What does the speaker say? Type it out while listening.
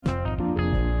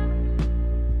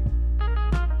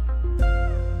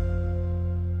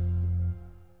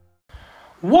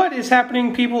What is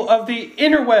happening, people of the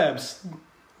interwebs?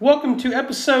 Welcome to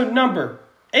episode number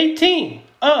 18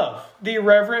 of the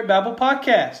Irreverent Babble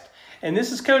Podcast. And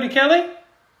this is Cody Kelly.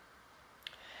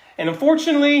 And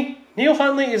unfortunately, Neil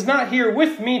Huntley is not here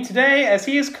with me today as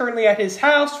he is currently at his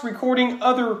house recording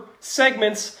other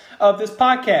segments of this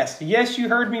podcast. Yes, you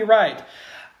heard me right.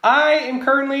 I am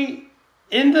currently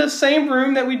in the same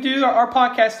room that we do our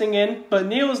podcasting in, but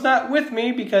Neil is not with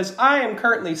me because I am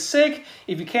currently sick.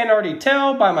 If you can't already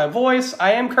tell by my voice,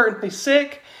 I am currently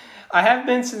sick. I have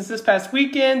been since this past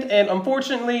weekend, and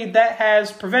unfortunately that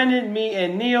has prevented me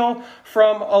and Neil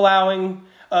from allowing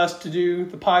us to do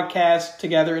the podcast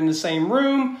together in the same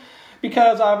room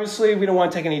because obviously we don't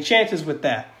want to take any chances with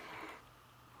that.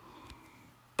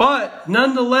 But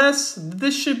nonetheless,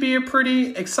 this should be a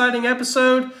pretty exciting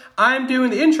episode. I'm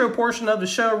doing the intro portion of the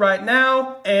show right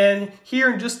now, and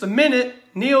here in just a minute,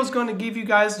 Neil's going to give you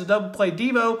guys the Double Play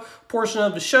Devo portion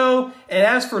of the show. And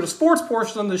as for the sports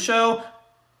portion of the show,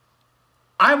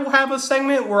 I will have a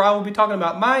segment where I will be talking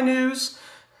about my news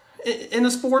in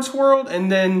the sports world,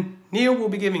 and then Neil will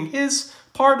be giving his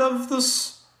part of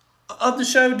the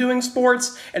show doing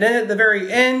sports, and then at the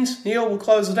very end, Neil will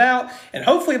close it out, and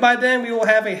hopefully by then we will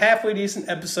have a halfway decent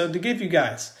episode to give you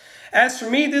guys. As for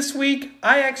me this week,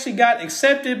 I actually got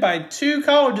accepted by 2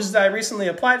 colleges that I recently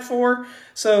applied for,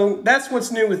 so that's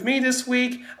what's new with me this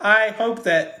week. I hope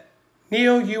that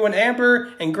Neil, you, and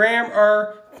Amber, and Graham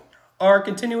are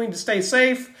continuing to stay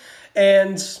safe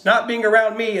and not being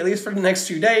around me, at least for the next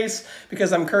few days,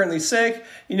 because I'm currently sick.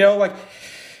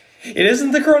 It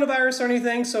isn't the coronavirus or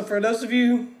anything, so for those of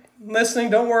you listening,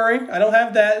 don't worry. I don't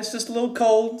have that. It's just a little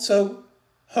cold, so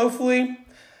hopefully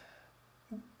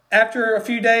after a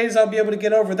few days I'll be able to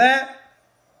get over that.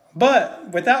 But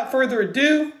without further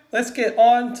ado, let's get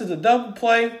on to the Double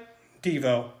Play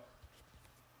Devo.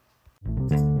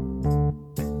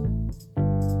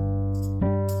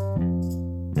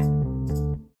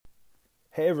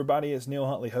 Hey everybody, it's Neil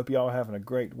Huntley. Hope y'all are having a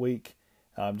great week.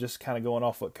 Just kind of going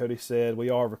off what Cody said, we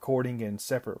are recording in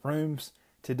separate rooms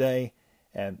today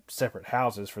and separate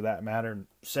houses for that matter, and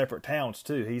separate towns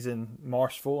too. He's in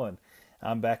Marshville and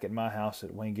I'm back at my house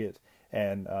at Wingate.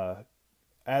 And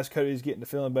as Cody's getting to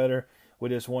feeling better, we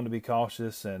just wanted to be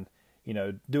cautious and,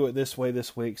 do it this way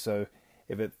this week. So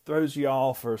if it throws you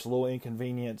off or it's a little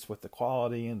inconvenience with the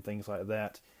quality and things like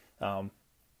that,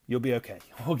 you'll be okay.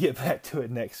 We'll get back to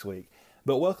it next week.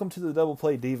 But welcome to the Double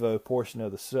Play Devo portion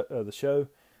of the show.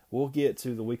 We'll get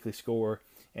to the weekly score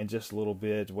in just a little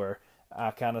bit where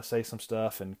I kind of say some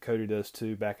stuff and Cody does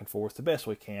too, back and forth the best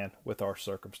we can with our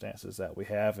circumstances that we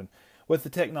have and with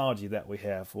the technology that we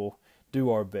have. We'll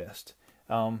do our best.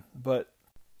 But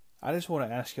I just want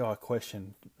to ask y'all a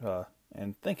question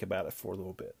and think about it for a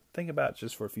little bit. Think about it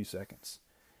just for a few seconds.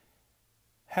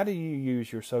 How do you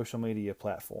use your social media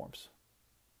platforms?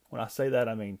 When I say that,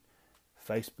 I mean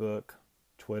Facebook,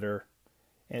 Twitter,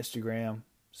 Instagram.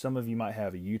 Some of you might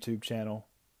have a YouTube channel.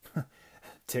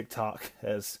 TikTok,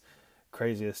 as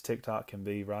crazy as TikTok can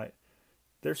be, right?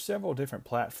 There's several different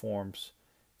platforms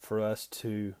for us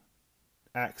to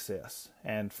access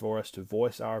and for us to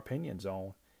voice our opinions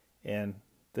on in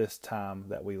this time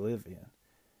that we live in.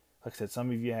 Like I said,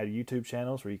 some of you have YouTube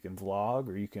channels where you can vlog,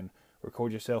 or you can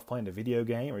record yourself playing a video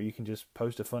game, or you can just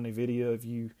post a funny video of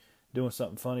you doing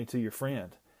something funny to your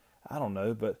friend. I don't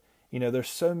know, but there's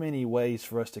so many ways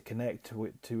for us to connect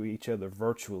to each other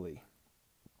virtually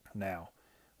now,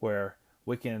 where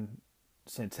we can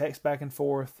send text back and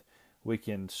forth, we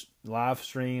can live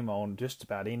stream on just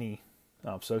about any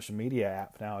social media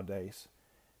app nowadays.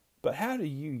 But how do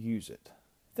you use it?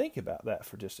 Think about that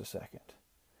for just a second.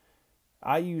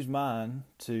 I use mine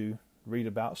to read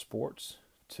about sports,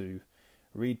 to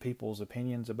read people's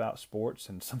opinions about sports,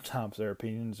 and sometimes their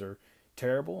opinions are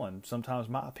terrible, and sometimes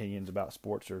my opinions about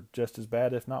sports are just as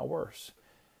bad, if not worse.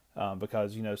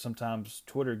 Because sometimes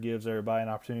Twitter gives everybody an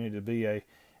opportunity to be a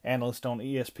analyst on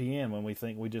ESPN when we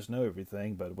think we just know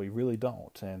everything, but we really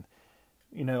don't. And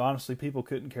honestly, people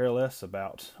couldn't care less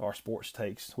about our sports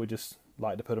takes. We just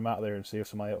like to put them out there and see if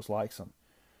somebody else likes them.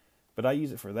 But I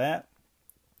use it for that.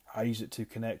 I use it to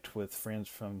connect with friends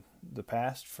from the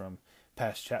past, from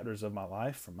past chapters of my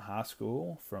life, from high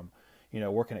school, from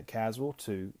working at Caswell,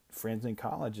 to friends in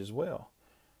college as well.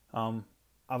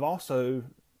 I've also,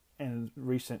 in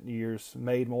recent years,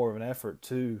 made more of an effort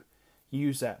to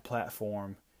use that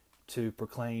platform to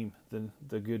proclaim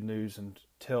the good news and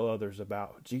tell others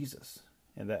about Jesus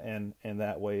in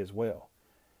that way as well.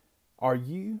 Are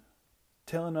you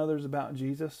telling others about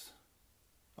Jesus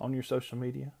on your social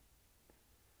media?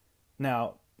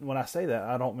 Now, when I say that,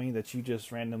 I don't mean that you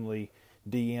just randomly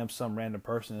DM some random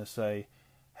person and say,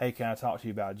 hey, can I talk to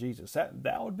you about Jesus?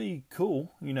 That would be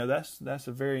cool. That's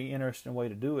a very interesting way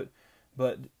to do it.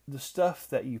 But the stuff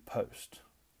that you post,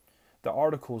 the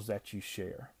articles that you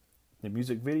share, the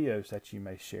music videos that you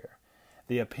may share,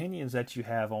 the opinions that you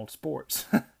have on sports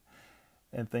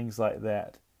and things like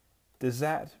that, does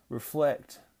that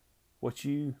reflect what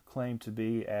you claim to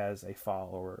be as a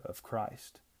follower of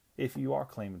Christ? If you are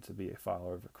claiming to be a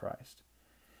follower of Christ,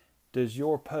 does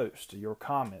your post, your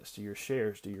comments, do your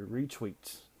shares, do your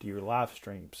retweets, do your live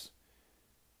streams,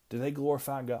 do they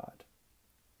glorify God?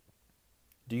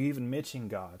 Do you even mention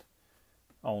God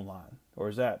online? Or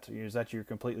is that your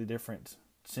completely different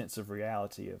sense of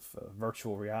reality, of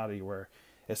virtual reality, where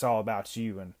it's all about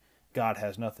you and God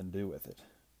has nothing to do with it?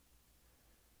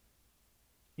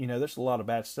 There's a lot of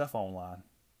bad stuff online.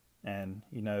 And,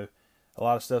 a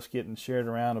lot of stuff's getting shared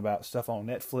around about stuff on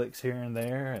Netflix here and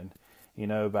there, and,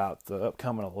 about the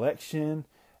upcoming election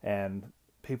and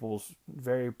people's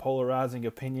very polarizing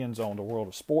opinions on the world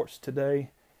of sports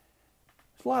today.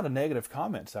 There's a lot of negative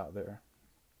comments out there.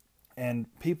 And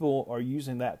people are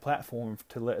using that platform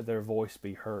to let their voice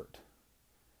be heard.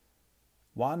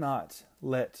 Why not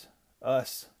let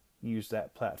us use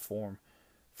that platform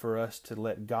for us to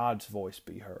let God's voice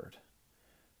be heard?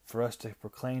 For us to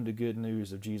proclaim the good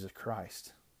news of Jesus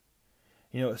Christ.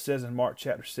 It says in Mark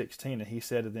chapter 16, and he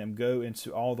said to them, "Go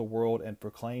into all the world and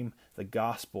proclaim the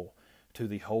gospel to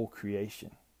the whole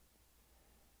creation."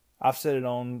 I've said it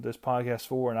on this podcast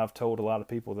before, and I've told a lot of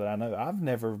people that I know, I've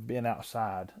never been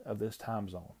outside of this time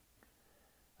zone.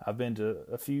 I've been to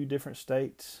a few different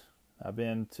states. I've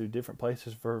been to different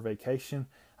places for vacation.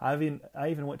 I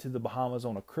even went to the Bahamas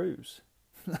on a cruise.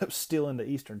 That was still in the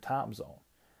Eastern time zone.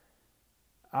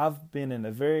 I've been in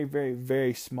a very, very,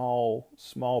 very small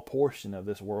portion of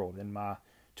this world in my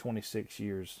 26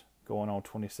 years, going on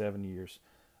 27 years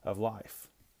of life.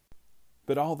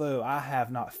 But although I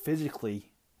have not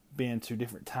physically been to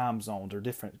different time zones or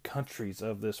different countries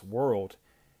of this world,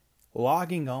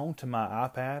 logging on to my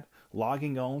iPad,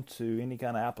 logging on to any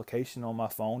kind of application on my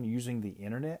phone using the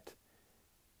internet,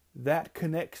 that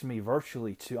connects me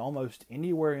virtually to almost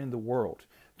anywhere in the world,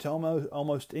 to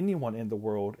almost anyone in the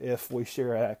world if we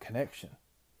share that connection.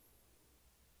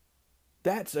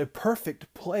 That's a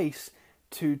perfect place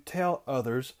to tell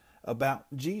others about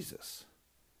Jesus.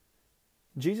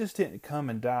 Jesus didn't come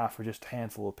and die for just a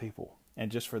handful of people,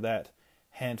 and just for that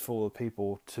handful of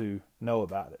people to know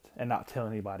about it and not tell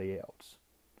anybody else.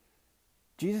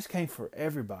 Jesus came for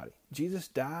everybody. Jesus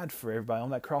died for everybody on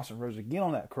that cross and rose again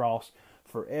on that cross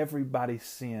for everybody's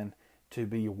sin to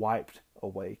be wiped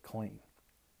away clean.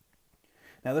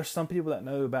 Now, there's some people that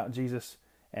know about Jesus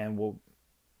and will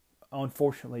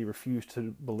unfortunately refuse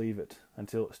to believe it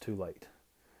until it's too late.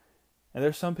 And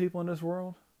there's some people in this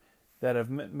world that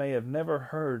may have never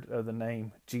heard of the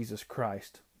name Jesus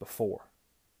Christ before.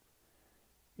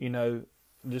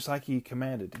 Just like he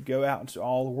commanded, to go out into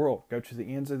all the world, go to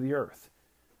the ends of the earth.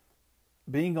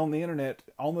 Being on the internet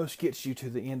almost gets you to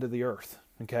the end of the earth,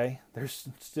 okay? There's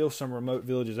still some remote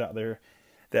villages out there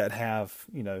that have,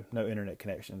 no internet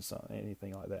connections,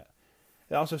 anything like that.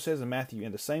 It also says in Matthew,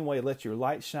 "In the same way, let your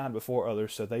light shine before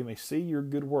others so they may see your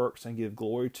good works and give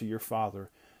glory to your Father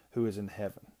who is in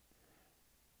heaven."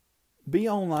 Be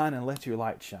online and let your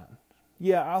light shine.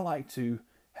 Yeah, I like to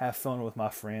have fun with my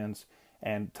friends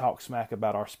and talk smack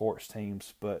about our sports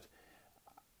teams, but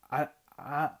I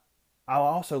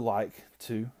also like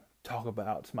to talk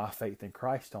about my faith in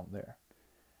Christ on there.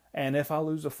 And if I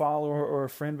lose a follower or a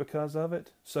friend because of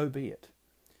it, so be it.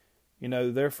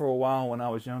 There for a while when I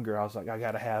was younger, I was like, I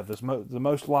got to have the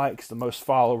most likes, the most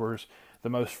followers, the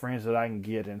most friends that I can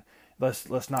get, and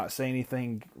let's not say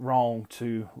anything wrong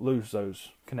to lose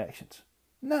those connections.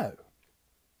 No.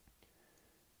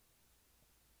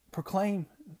 Proclaim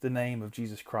the name of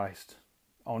Jesus Christ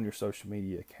on your social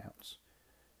media accounts.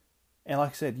 And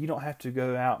like I said, you don't have to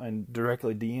go out and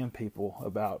directly DM people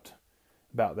about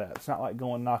that. It's not like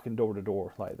going knocking door to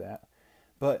door like that.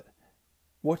 But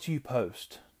what you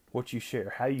post, what you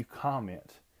share, how you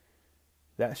comment,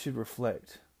 that should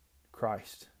reflect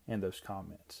Christ in those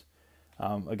comments.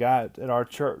 A guy at our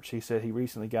church, he said he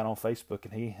recently got on Facebook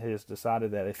and he has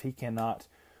decided that if he cannot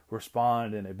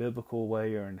respond in a biblical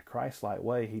way or in a Christ-like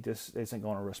way, he just isn't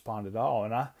going to respond at all.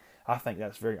 And I think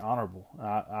that's very honorable.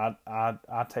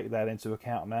 I take that into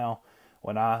account now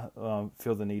when I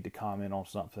feel the need to comment on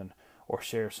something or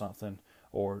share something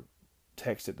or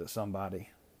text it to somebody.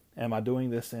 Am I doing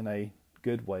this in a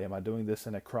good way? Am I doing this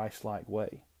in a Christ-like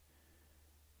way?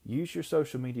 Use your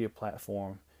social media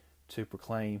platform to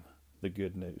proclaim the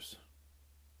good news.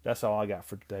 That's all I got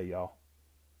for today, y'all.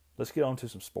 Let's get on to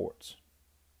some sports.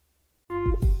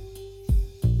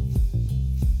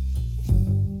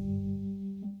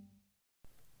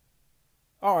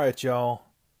 All right, y'all.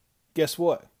 Guess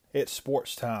what? It's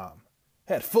sports time.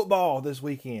 Had football this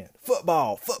weekend.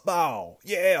 Football.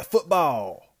 Yeah,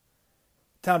 football.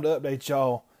 Time to update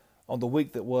y'all on the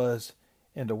week that was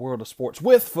in the world of sports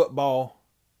with football.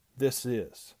 This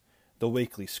is the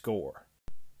weekly score.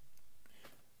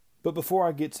 But before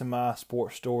I get to my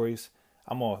sports stories,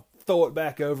 I'm going to throw it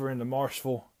back over into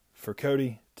Marshville for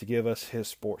Cody to give us his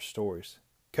sports stories.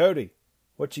 Cody,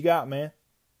 what you got, man?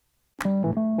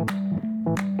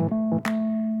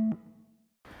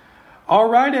 All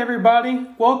right, everybody.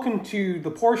 Welcome to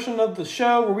the portion of the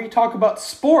show where we talk about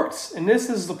sports. And this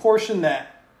is the portion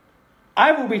that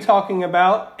I will be talking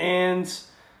about. And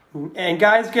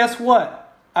guys, guess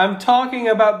what? I'm talking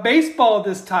about baseball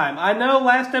this time. I know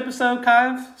last episode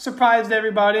kind of surprised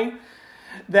everybody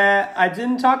that I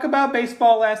didn't talk about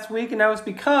baseball last week, and that was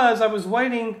because I was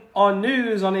waiting on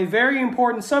news on a very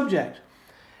important subject.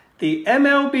 The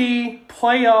MLB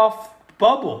playoff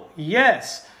bubble.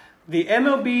 Yes, the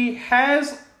MLB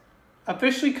has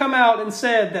officially come out and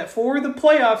said that for the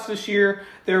playoffs this year,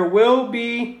 there will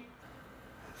be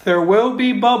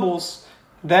bubbles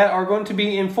that are going to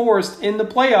be enforced in the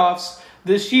playoffs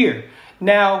this year.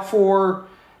 Now for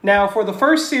the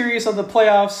first series of the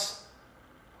playoffs,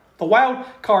 the wild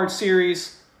card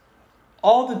series,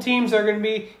 all the teams are going to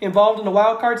be involved in the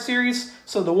wild card series.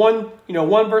 So the 1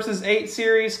 versus 8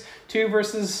 series, 2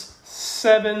 versus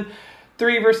 7,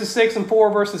 3 versus 6, and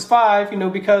 4 versus 5,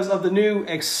 because of the new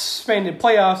expanded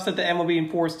playoffs that the MLB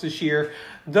enforced this year.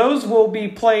 Those will be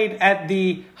played at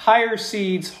the higher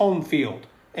seeds home field,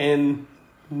 and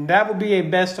that will be a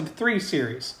best of 3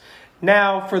 series.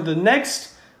 Now, for the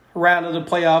next round of the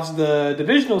playoffs, the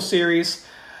divisional series,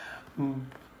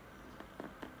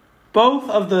 both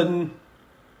of the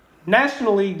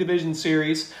National League Division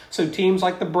Series, so teams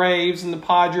like the Braves and the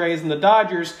Padres and the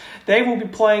Dodgers, they will be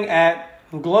playing at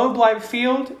Globe Life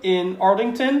Field in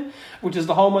Arlington, which is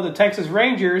the home of the Texas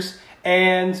Rangers,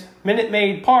 and Minute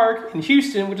Maid Park in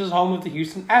Houston, which is home of the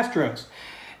Houston Astros.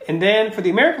 And then for the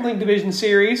American League Division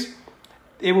Series,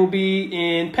 it will be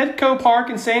in Petco Park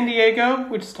in San Diego,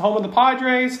 which is the home of the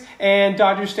Padres, and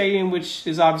Dodger Stadium, which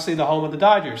is obviously the home of the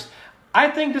Dodgers. I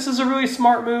think this is a really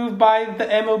smart move by the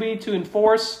MLB to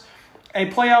enforce a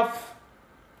playoff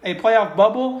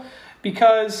bubble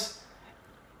because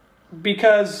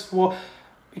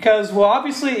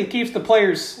obviously it keeps the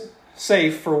players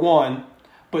safe for one,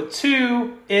 but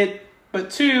two it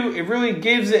really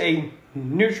gives it a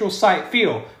neutral site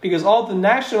feel because all the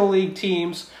National League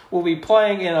teams will be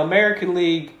playing in American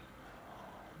League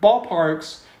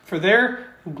ballparks for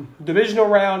their divisional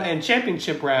round and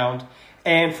championship round.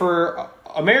 And for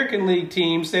American League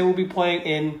teams, they will be playing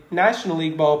in National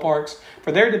League ballparks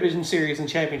for their division series and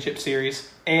championship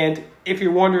series. And if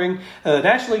you're wondering, the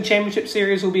National League Championship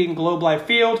Series will be in Globe Life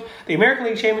Field. The American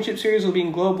League Championship Series will be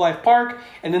in Globe Life Park,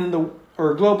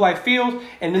 or Globe Life Field,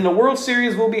 and then the World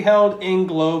Series will be held in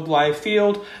Globe Life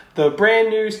Field, the brand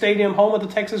new stadium, home of the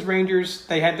Texas Rangers.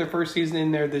 They had their first season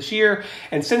in there this year,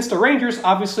 and since the Rangers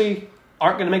obviously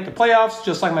aren't going to make the playoffs,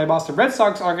 just like my Boston Red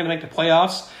Sox aren't going to make the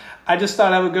playoffs, I just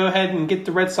thought I would go ahead and get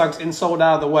the Red Sox insult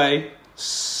out of the way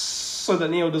so that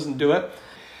Neil doesn't do it.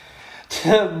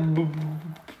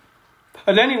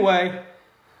 But anyway,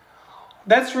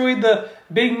 that's really the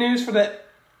big news for the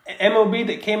MLB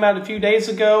that came out a few days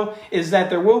ago, is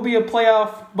that there will be a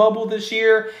playoff bubble this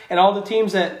year, and all the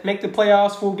teams that make the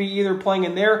playoffs will be either playing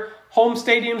in their home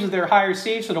stadiums or their higher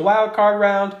seeds for the wild card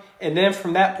round, and then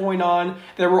from that point on,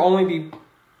 there will only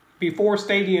be 4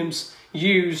 stadiums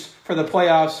used for the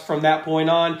playoffs from that point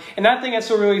on. And I think that's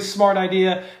a really smart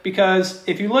idea because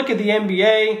if you look at the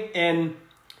NBA and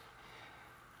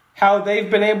how they've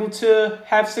been able to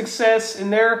have success in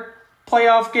their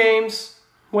playoff games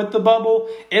with the bubble,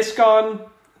 it's gone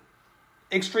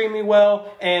extremely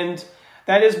well. And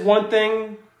that is one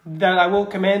thing that I will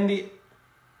commend the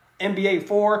NBA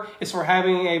for, is for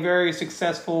having a very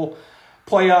successful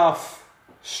playoff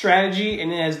strategy,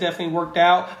 and it has definitely worked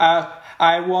out.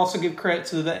 I will also give credit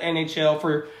to the NHL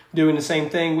for doing the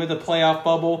same thing with the playoff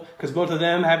bubble, because both of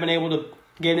them have been able to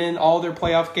get in all their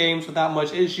playoff games without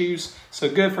much issues. So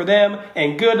good for them,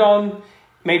 and good on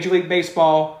Major League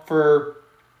Baseball for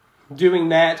doing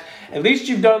that. At least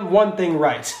you've done one thing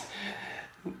right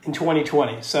in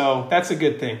 2020, so that's a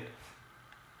good thing.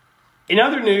 In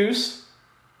other news,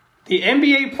 the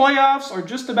NBA playoffs are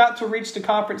just about to reach the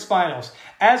conference finals.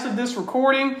 As of this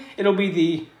recording, it'll be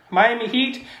the Miami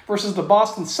Heat versus the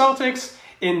Boston Celtics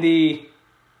in the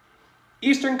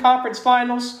Eastern Conference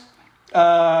Finals.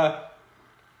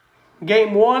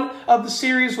 Game 1 of the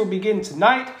series will begin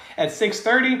tonight at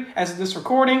 6:30 as of this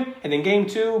recording, and then Game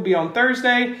 2 will be on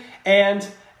Thursday. And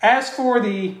As for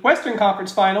the Western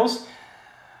Conference Finals,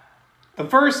 the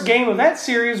first game of that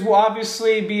series will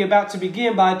obviously be about to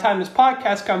begin by the time this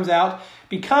podcast comes out,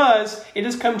 because it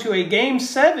has come to a Game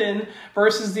 7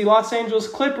 versus the Los Angeles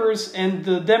Clippers and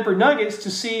the Denver Nuggets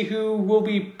to see who will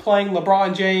be playing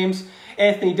LeBron James,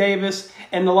 Anthony Davis,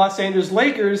 and the Los Angeles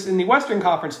Lakers in the Western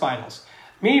Conference Finals.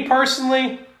 Me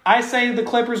personally, I say the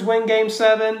Clippers win Game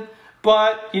 7,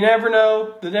 but you never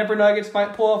know. The Denver Nuggets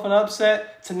might pull off an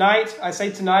upset tonight. I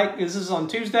say tonight, this is on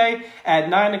Tuesday at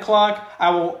 9 o'clock.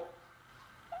 I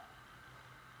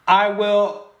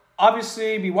will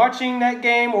obviously be watching that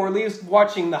game, or at least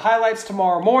watching the highlights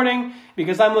tomorrow morning,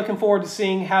 because I'm looking forward to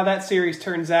seeing how that series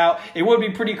turns out. It would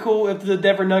be pretty cool if the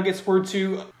Denver Nuggets were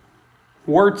to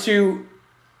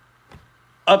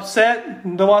upset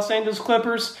the Los Angeles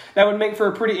Clippers. That would make for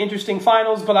a pretty interesting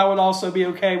finals, but I would also be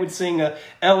okay with seeing a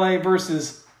LA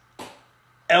versus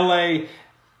LA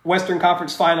Western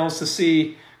Conference Finals to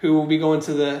see who will be going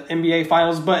to the NBA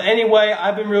Finals. But anyway,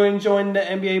 I've been really enjoying the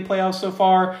NBA playoffs so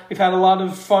far. We've had a lot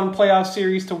of fun playoff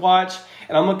series to watch,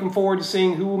 and I'm looking forward to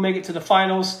seeing who will make it to the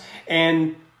finals.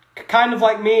 And kind of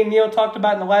like me and Neil talked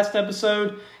about in the last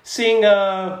episode, seeing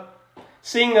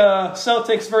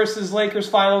Celtics versus Lakers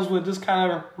finals would just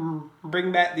kind of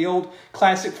bring back the old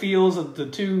classic feels of the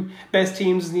two best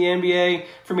teams in the NBA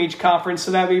from each conference.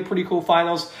 So that would be pretty cool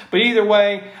finals. But either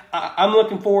way, I'm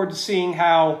looking forward to seeing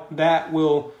how that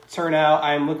will turn out.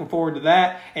 I'm looking forward to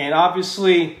that. And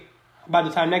obviously, by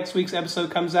the time next week's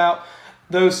episode comes out,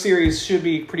 those series should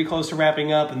be pretty close to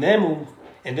wrapping up. And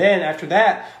then after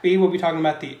that, we will be talking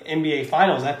about the NBA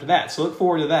Finals after that. So look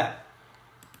forward to that.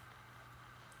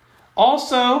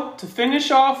 Also, to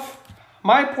finish off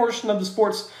my portion of the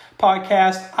sports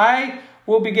podcast, I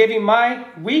will be giving my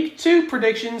Week 2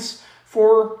 predictions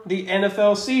for the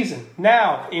NFL season.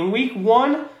 Now, in Week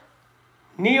 1,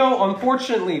 Neil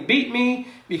unfortunately beat me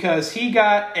because he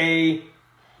got a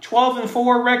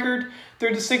 12-4 record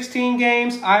through the 16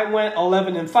 games. I went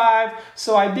 11-5,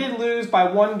 so I did lose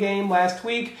by one game last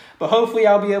week, but hopefully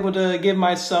I'll be able to give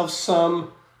myself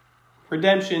some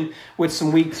redemption with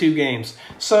some Week 2 games.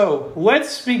 So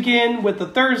let's begin with the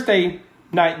Thursday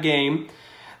night game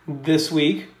this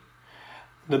week.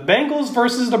 The Bengals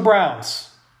versus the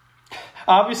Browns.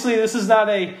 Obviously, this is not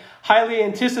a highly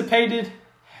anticipated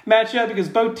matchup because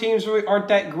both teams really aren't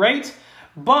that great,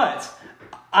 but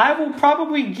I will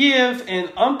probably give an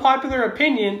unpopular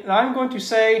opinion, and I'm going to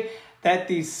say that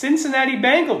the Cincinnati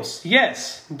Bengals,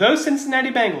 yes, those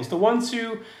Cincinnati Bengals, the ones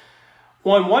who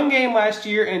won one game last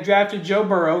year and drafted Joe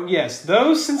Burrow. Yes,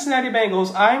 those Cincinnati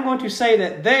Bengals, I'm going to say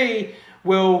that they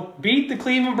will beat the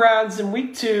Cleveland Browns in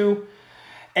Week 2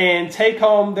 and take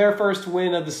home their first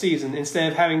win of the season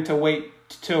instead of having to wait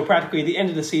till practically the end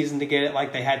of the season to get it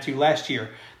like they had to last year.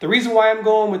 The reason why I'm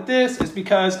going with this is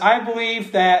because I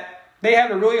believe that they had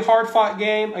a really hard-fought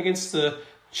game against the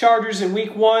Chargers in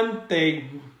Week 1. They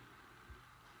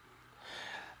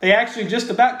actually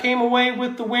just about came away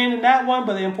with the win in that one,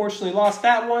 but they unfortunately lost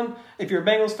that one. If you're a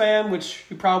Bengals fan, which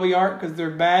you probably aren't because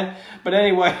they're bad. But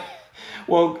anyway,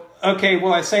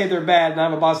 I say they're bad, and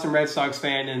I'm a Boston Red Sox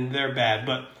fan, and they're bad.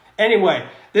 But anyway,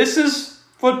 this is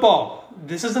football.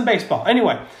 This isn't baseball.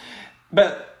 Anyway,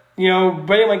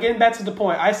 getting back to the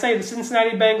point, I say the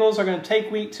Cincinnati Bengals are going to take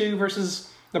Week 2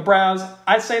 versus the Browns.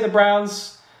 I say the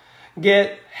Browns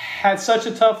had such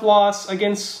a tough loss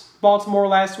against Baltimore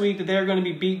last week that they're going to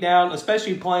be beat down,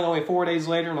 especially playing only 4 days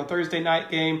later in a Thursday night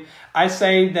game. I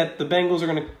say that the Bengals are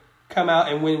going to come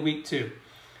out and win Week 2.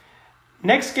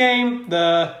 Next game,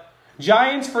 the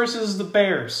Giants versus the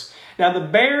Bears. Now, the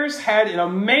Bears had an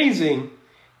amazing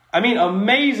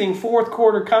fourth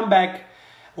quarter comeback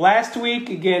last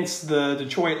week against the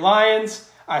Detroit Lions.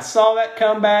 I saw that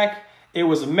comeback. It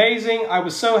was amazing. I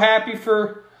was so happy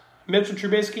for Mitchell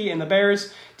Trubisky and the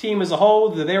Bears team as a whole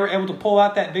that they were able to pull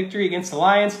out that victory against the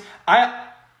Lions. I'm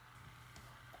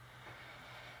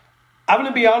going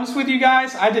to be honest with you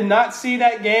guys. I did not see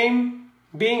that game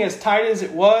being as tight as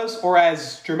it was or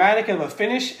as dramatic of a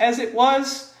finish as it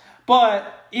was.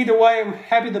 But either way, I'm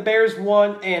happy the Bears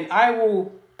won, and I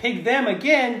will pick them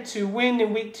again to win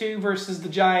in Week 2 versus the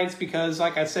Giants because,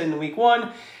 like I said in Week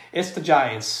 1, it's the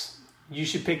Giants. You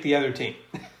should pick the other team.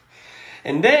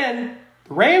 And then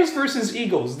Rams versus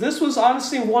Eagles. This was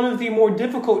honestly one of the more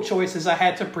difficult choices I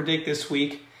had to predict this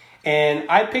week. And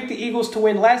I picked the Eagles to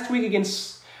win last week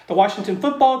against the Washington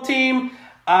football team.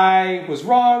 I was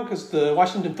wrong because the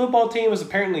Washington football team was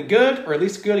apparently good, or at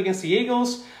least good against the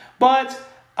Eagles. But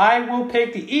I will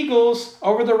pick the Eagles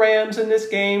over the Rams in this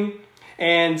game.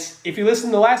 And if you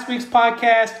listen to last week's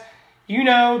podcast, you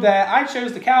know that I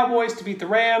chose the Cowboys to beat the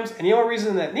Rams, and the only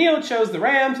reason that Neil chose the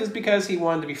Rams is because he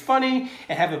wanted to be funny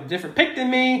and have a different pick than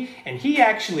me, and he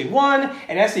actually won,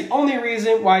 and that's the only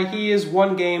reason why he is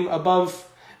one game above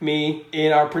me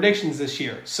in our predictions this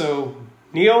year. So,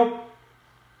 Neil,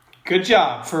 good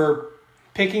job for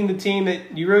picking the team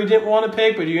that you really didn't want to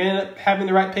pick, but you ended up having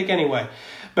the right pick anyway.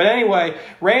 But anyway,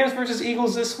 Rams versus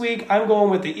Eagles this week. I'm going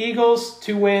with the Eagles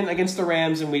to win against the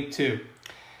Rams in week 2.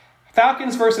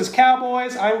 Falcons versus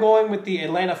Cowboys. I'm going with the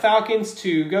Atlanta Falcons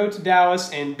to go to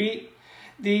Dallas and beat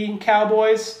the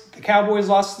Cowboys. The Cowboys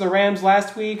lost to the Rams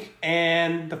last week,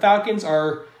 and the Falcons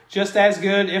are just as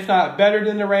good, if not better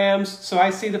than the Rams. So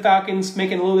I see the Falcons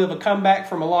making a little bit of a comeback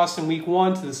from a loss in week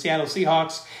 1 to the Seattle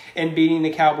Seahawks and beating the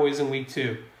Cowboys in week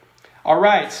 2. All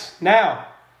right, now,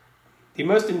 the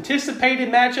most anticipated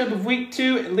matchup of week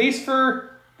 2, at least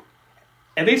for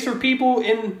people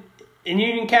in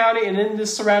Union County and in the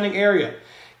surrounding area.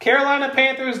 Carolina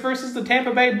Panthers versus the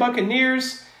Tampa Bay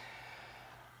Buccaneers.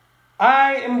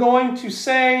 I am going to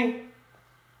say,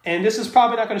 and this is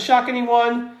probably not going to shock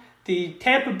anyone, the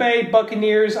Tampa Bay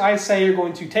Buccaneers, I say, are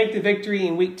going to take the victory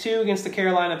in week 2 against the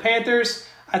Carolina Panthers.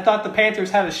 I thought the Panthers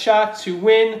had a shot to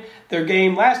win their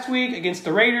game last week against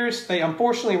the Raiders. They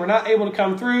unfortunately were not able to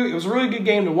come through. It was a really good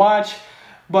game to watch,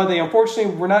 but they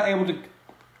unfortunately were not able to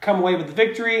come away with the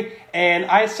victory. And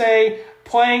I say,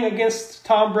 playing against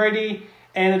Tom Brady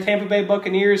and the Tampa Bay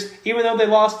Buccaneers, even though they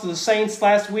lost to the Saints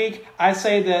last week, I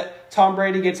say that Tom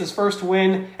Brady gets his first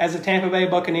win as a Tampa Bay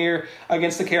Buccaneer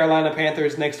against the Carolina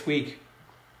Panthers next week.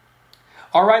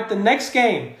 All right, the next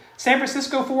game, San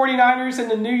Francisco 49ers and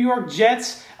the New York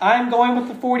Jets. I'm going with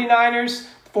the 49ers.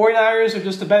 The 49ers are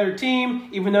just a better team,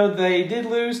 even though they did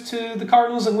lose to the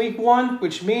Cardinals in week 1,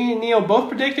 which me and Neil both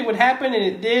predicted would happen, and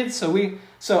it did.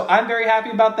 So I'm very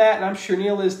happy about that, and I'm sure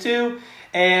Neil is too.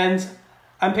 And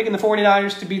I'm picking the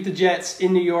 49ers to beat the Jets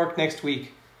in New York next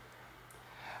week.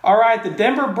 All right, the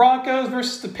Denver Broncos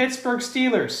versus the Pittsburgh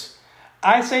Steelers.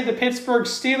 I say the Pittsburgh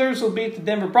Steelers will beat the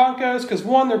Denver Broncos because,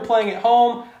 one, they're playing at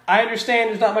home. I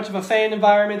understand there's not much of a fan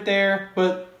environment there,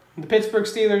 but the Pittsburgh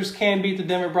Steelers can beat the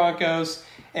Denver Broncos.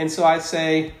 And so I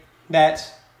say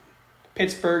that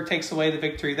Pittsburgh takes away the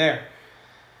victory there.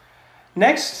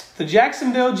 Next, the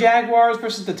Jacksonville Jaguars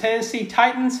versus the Tennessee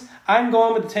Titans. I'm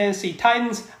going with the Tennessee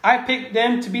Titans. I picked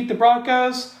them to beat the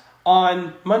Broncos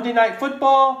on Monday Night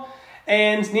Football,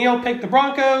 and Neil picked the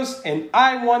Broncos, and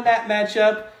I won that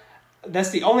matchup.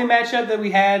 That's the only matchup that we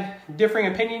had differing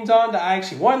opinions on that I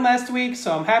actually won last week,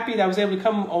 so I'm happy that I was able to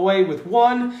come away with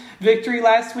one victory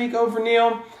last week over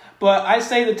Neil. But I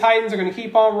say the Titans are going to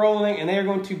keep on rolling, and they are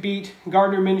going to beat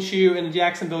Gardner Minshew and the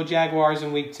Jacksonville Jaguars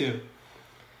in week 2.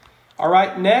 All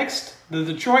right, next, the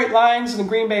Detroit Lions and the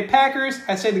Green Bay Packers.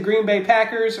 I say the Green Bay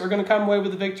Packers are going to come away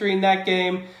with a victory in that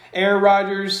game. Aaron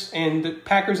Rodgers and the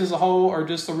Packers as a whole are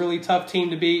just a really tough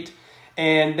team to beat.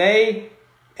 And they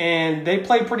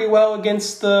played pretty well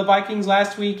against the Vikings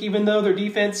last week, even though their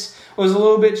defense was a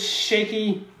little bit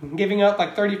shaky, giving up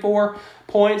like 34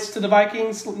 points to the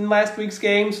Vikings in last week's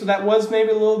game. So that was maybe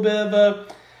a little bit of a,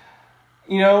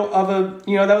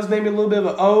 that was maybe a little bit of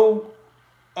a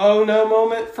oh no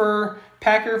moment for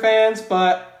Packer fans.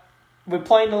 But with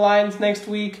playing the Lions next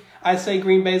week, I say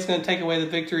Green Bay is going to take away the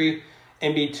victory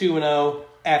and be 2-0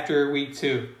 after week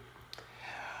 2.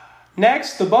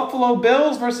 Next, the Buffalo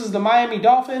Bills versus the Miami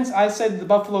Dolphins. I said the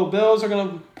Buffalo Bills are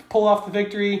going to pull off the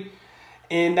victory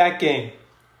in that game.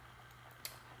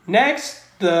 Next,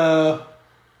 the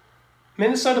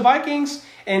Minnesota Vikings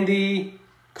and the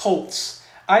Colts.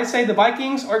 I say the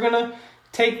Vikings are going to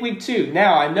take week 2.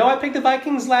 Now, I know I picked the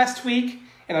Vikings last week,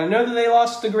 and I know that they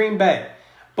lost to Green Bay.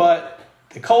 But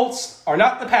the Colts are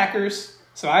not the Packers,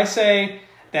 so I say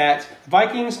that the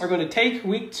Vikings are going to take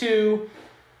week 2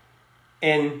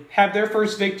 and have their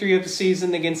first victory of the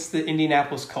season against the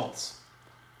Indianapolis Colts.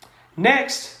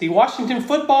 Next, the Washington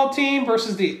football team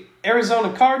versus the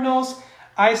Arizona Cardinals.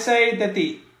 I say that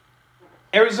the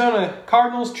Arizona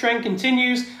Cardinals trend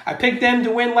continues. I picked them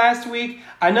to win last week.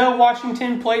 I know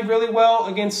Washington played really well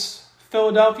against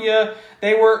Philadelphia.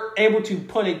 They were able to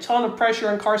put a ton of pressure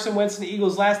on Carson Wentz and the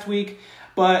Eagles last week.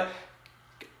 But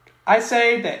I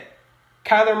say that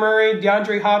Kyler Murray,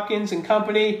 DeAndre Hopkins, and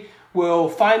company will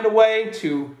find a way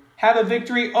to have a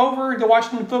victory over the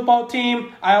Washington football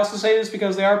team. I also say this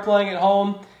because they are playing at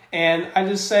home. And I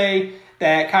just say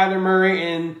that Kyler Murray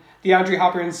and DeAndre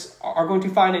Hopkins are going to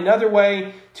find another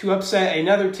way to upset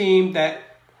another team that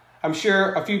I'm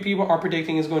sure a few people are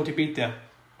predicting is going to beat them.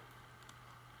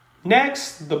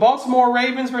 Next, the Baltimore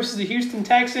Ravens versus the Houston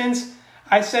Texans.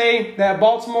 I say that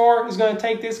Baltimore is going to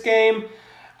take this game.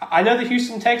 I know the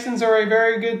Houston Texans are a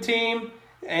very good team.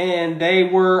 and they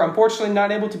were unfortunately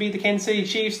not able to beat the Kansas City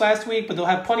Chiefs last week, but they'll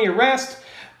have plenty of rest.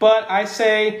 But I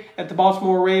say that the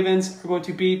Baltimore Ravens are going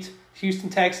to beat Houston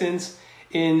Texans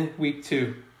in Week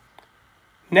 2.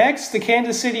 Next, the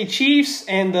Kansas City Chiefs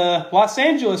and the Los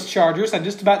Angeles Chargers. I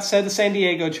just about said the San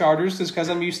Diego Chargers just because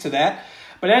I'm used to that.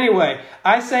 But anyway,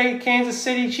 I say Kansas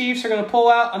City Chiefs are going to pull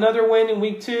out another win in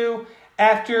Week 2.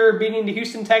 After beating the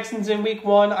Houston Texans in Week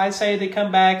 1, I say they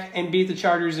come back and beat the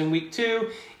Chargers in Week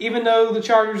 2. Even though the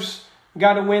Chargers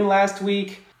got a win last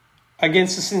week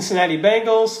against the Cincinnati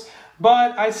Bengals.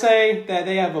 But I say that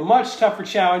they have a much tougher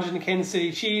challenge in the Kansas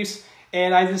City Chiefs.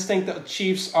 And I just think the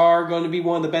Chiefs are going to be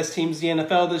one of the best teams in the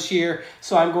NFL this year.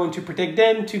 So I'm going to predict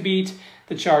them to beat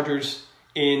the Chargers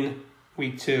in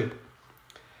Week 2.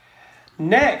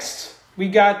 Next, we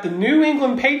got the New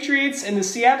England Patriots and the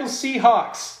Seattle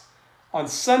Seahawks on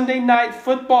Sunday Night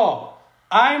Football.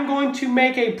 I'm going to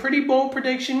make a pretty bold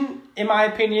prediction, in my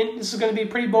opinion. This is going to be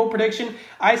a pretty bold prediction.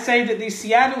 I say that the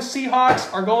Seattle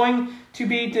Seahawks are going to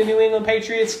beat the New England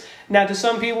Patriots. Now, to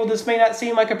some people, this may not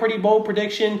seem like a pretty bold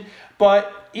prediction,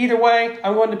 but either way,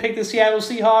 I'm going to pick the Seattle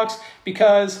Seahawks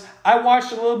because I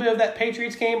watched a little bit of that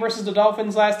Patriots game versus the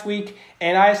Dolphins last week,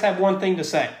 and I just have one thing to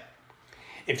say.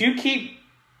 If you keep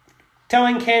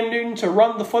telling Cam Newton to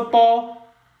run the football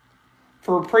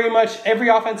for pretty much every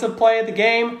offensive play of the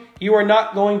game, you are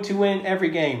not going to win every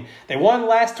game. They won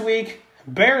last week,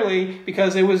 barely,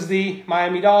 because it was the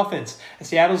Miami Dolphins. The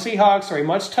Seattle Seahawks are a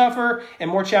much tougher and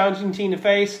more challenging team to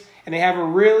face, and they have a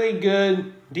really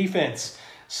good defense.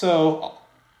 So,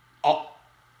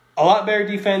 a lot better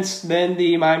defense than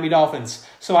the Miami Dolphins.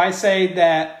 So I say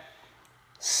that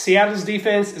Seattle's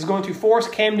defense is going to force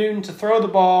Cam Newton to throw the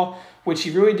ball, which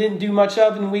he really didn't do much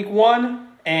of in Week 1,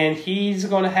 and he's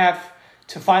going to have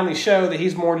to finally show that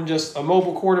he's more than just a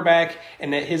mobile quarterback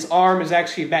and that his arm is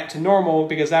actually back to normal,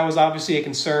 because that was obviously a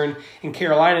concern in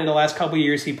Carolina in the last couple of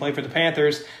years he played for the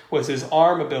Panthers, was his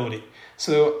arm ability.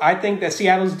 So I think that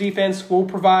Seattle's defense will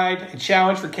provide a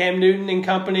challenge for Cam Newton and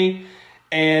company,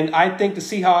 and I think the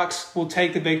Seahawks will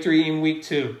take the victory in Week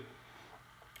 2.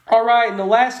 All right, in the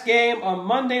last game on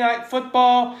Monday Night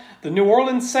Football, the New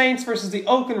Orleans Saints versus the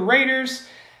Oakland Raiders.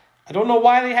 I don't know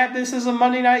why they have this as a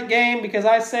Monday night game, because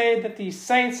I say that the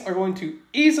Saints are going to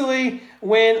easily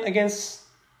win against,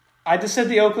 I just said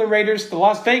the Oakland Raiders, the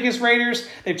Las Vegas Raiders.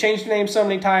 They've changed their name so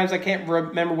many times, I can't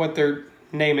remember what their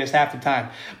name is half the time.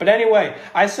 But anyway,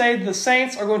 I say the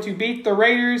Saints are going to beat the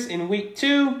Raiders in Week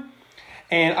 2.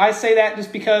 And I say that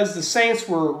just because the Saints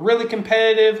were really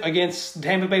competitive against the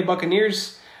Tampa Bay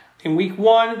Buccaneers in Week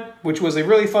 1, which was a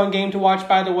really fun game to watch,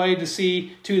 by the way, to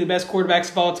see two of the best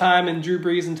quarterbacks of all time, and Drew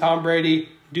Brees and Tom Brady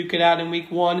duke it out in Week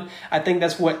 1. I think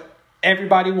that's what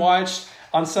everybody watched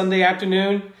on Sunday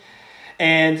afternoon.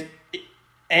 And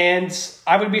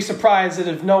I would be surprised that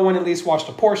if no one at least watched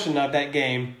a portion of that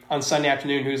game on Sunday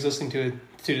afternoon who's listening to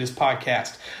this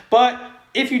podcast. But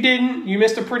if you didn't, you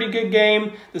missed a pretty good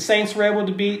game. The Saints were able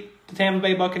to beat the Tampa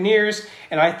Bay Buccaneers,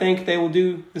 and I think they will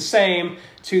do the same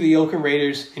to the Oakland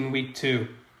Raiders in Week 2.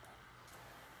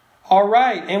 All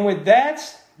right, and with that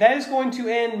is going to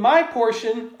end my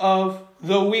portion of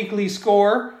the weekly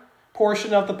score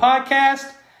portion of the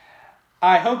podcast.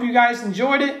 I hope you guys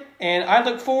enjoyed it, and I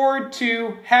look forward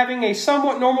to having a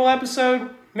somewhat normal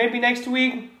episode maybe next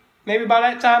week. Maybe by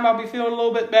that time I'll be feeling a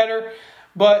little bit better.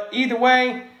 But either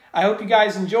way, I hope you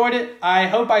guys enjoyed it. I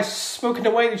hope I spoke in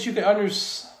a way that you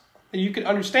could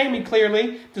understand me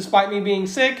clearly, despite me being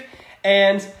sick.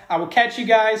 And I will catch you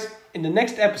guys in the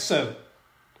next episode.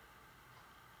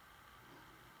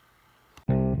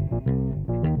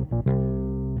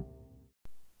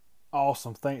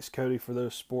 Awesome. Thanks, Cody, for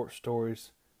those sports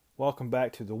stories. Welcome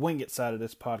back to the Wing It side of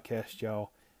this podcast,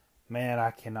 y'all. Man,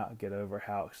 I cannot get over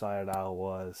how excited I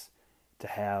was to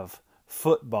have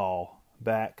football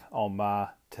back on my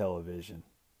television.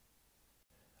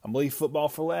 I'm leaving football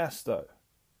for last, though.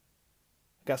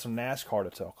 Got some NASCAR to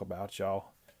talk about,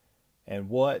 y'all. And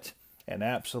what an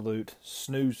absolute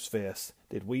snooze fest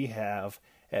did we have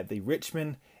at the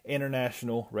Richmond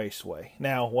International Raceway.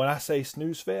 Now, when I say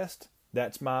snooze fest,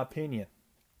 that's my opinion.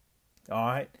 All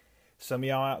right? Some of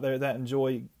y'all out there that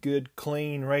enjoy good,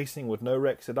 clean racing with no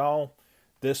wrecks at all,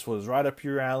 this was right up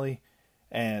your alley.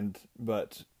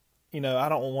 But you know, I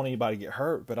don't want anybody to get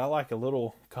hurt, but I like a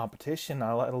little competition.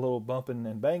 I like a little bumping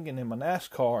and banging in my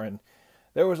NASCAR, and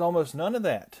there was almost none of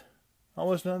that.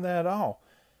 Almost none of that at all.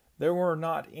 There were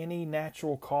not any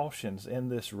natural cautions in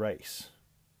this race.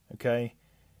 Okay?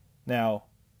 Now,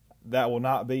 that will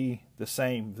not be the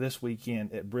same this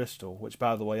weekend at Bristol, which,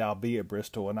 by the way, I'll be at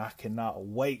Bristol, and I cannot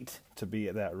wait to be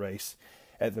at that race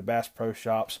at the Bass Pro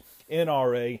Shops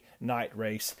NRA night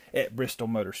race at Bristol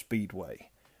Motor Speedway.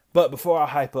 But before I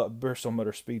hype up Bristol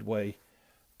Motor Speedway,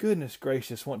 goodness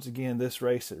gracious, once again, this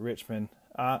race at Richmond,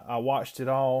 I watched it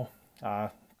all. I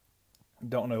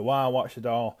don't know why I watched it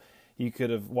all. You could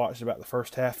have watched about the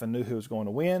first half and knew who was going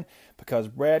to win, because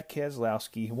Brad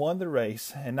Keselowski won the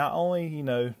race. And not only,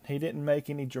 he didn't make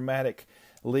any dramatic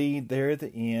lead there at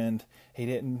the end. He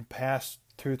didn't pass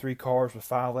 2 or 3 cars with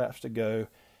 5 laps to go.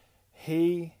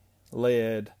 He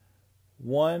led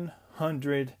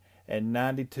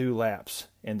 192 laps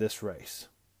in this race.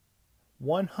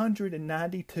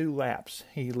 192 laps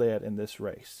he led in this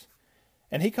race.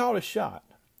 And he called a shot.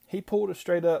 He pulled a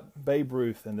straight up Babe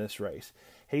Ruth in this race.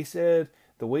 He said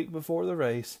the week before the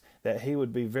race that he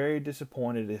would be very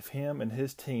disappointed if him and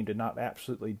his team did not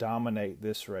absolutely dominate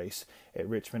this race at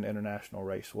Richmond International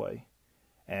Raceway.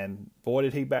 And boy,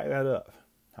 did he back that up.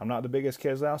 I'm not the biggest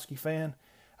Keselowski fan.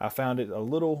 I found it a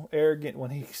little arrogant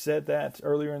when he said that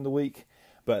earlier in the week.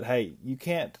 But hey, you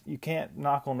can't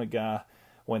knock on the guy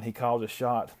when he calls a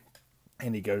shot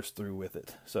and he goes through with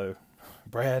it. So,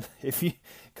 Brad, if you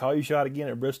call your shot again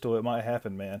at Bristol, it might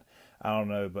happen, man. I don't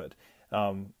know, but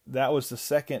that was the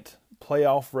second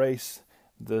playoff race.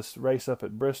 This race up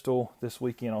at Bristol this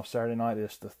weekend on Saturday night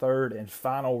is the third and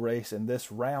final race in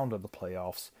this round of the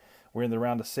playoffs. We're in the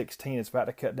round of 16. It's about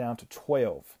to cut down to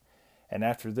 12. And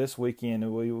after this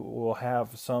weekend, we will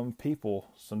have some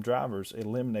drivers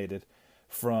eliminated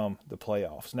from the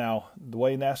playoffs. Now, the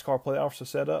way NASCAR playoffs are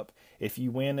set up, if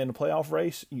you win in a playoff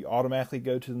race, you automatically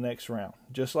go to the next round.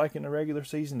 Just like in the regular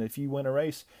season, if you win a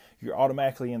race, you're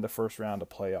automatically in the first round of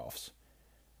playoffs.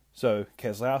 So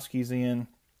Keselowski's in,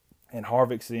 and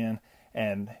Harvick's in,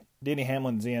 and Denny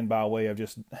Hamlin's in by way of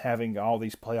just having all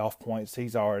these playoff points.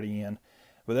 He's already in.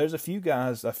 But there's a few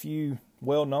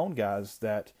well-known guys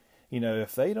that,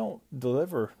 if they don't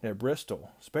deliver at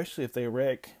Bristol, especially if they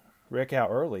wreck out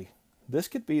early, this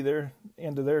could be their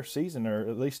end of their season, or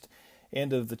at least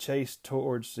end of the chase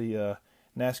towards the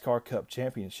NASCAR Cup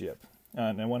Championship.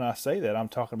 And when I say that, I'm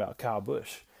talking about Kyle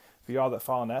Busch. For y'all that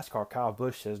follow NASCAR, Kyle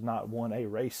Busch has not won a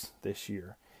race this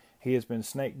year. He has been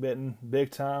snake bitten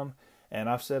big time, and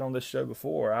I've said on this show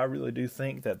before, I really do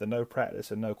think that the no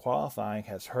practice and no qualifying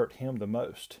has hurt him the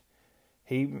most.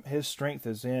 His strength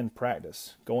is in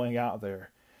practice, going out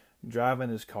there, driving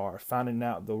his car, finding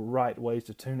out the right ways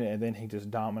to tune it, and then he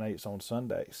just dominates on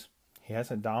Sundays. He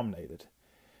hasn't dominated.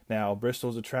 Now,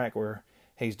 Bristol's a track where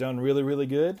he's done really, really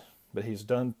good, but he's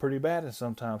done pretty bad and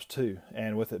sometimes too.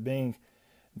 And with it being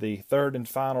the third and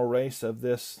final race of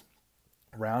this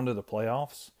round of the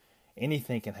playoffs,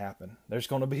 anything can happen. There's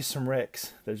going to be some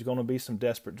wrecks. There's going to be some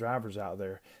desperate drivers out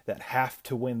there that have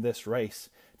to win this race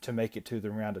to make it to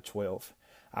the round of 12.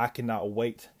 I cannot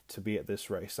wait to be at this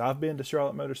race. I've been to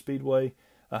Charlotte Motor Speedway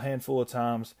a handful of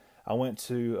times. I went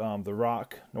to the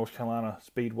Rock, North Carolina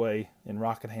Speedway in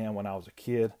Rockingham when I was a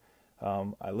kid,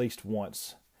 at least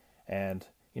once. And,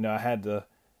 I had the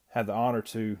honor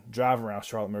to drive around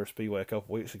Charlotte Motor Speedway a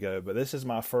couple weeks ago. But this is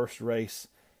my first race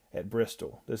at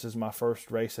Bristol. This is my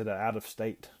first race at an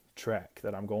out-of-state track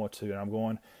that I'm going to. And I'm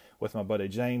going with my buddy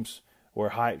James.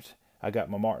 We're hyped. I got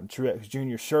my Martin Truex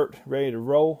Jr. shirt ready to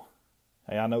roll.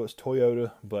 Hey, I know it's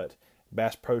Toyota, but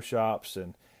Bass Pro Shops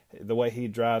and the way he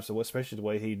drives, especially the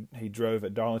way he drove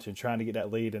at Darlington trying to get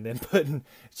that lead and then putting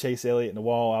Chase Elliott in the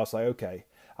wall, I was like, okay,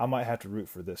 I might have to root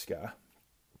for this guy.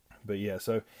 But yeah,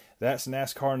 so that's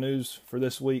NASCAR news for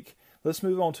this week. Let's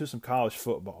move on to some college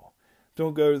football.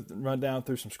 Don't go run down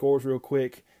through some scores real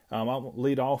quick. I'll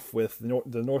lead off with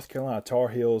the North Carolina Tar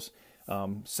Heels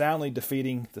soundly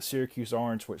defeating the Syracuse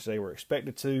Orange, which they were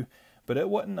expected to. But it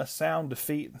wasn't a sound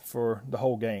defeat for the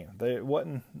whole game. It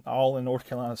wasn't all in North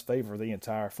Carolina's favor the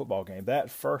entire football game.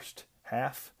 That first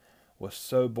half was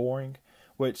so boring,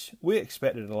 which we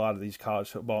expected a lot of these college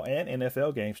football and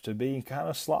NFL games to be kind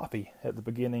of sloppy at the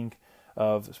beginning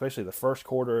of especially the first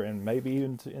quarter and maybe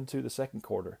even into the second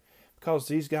quarter, because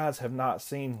these guys have not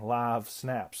seen live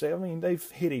snaps. I mean, they've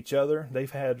hit each other.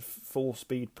 They've had full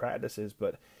speed practices,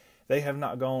 but they have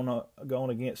not gone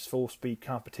against full speed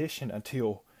competition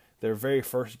until their very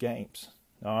first games.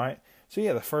 All right. So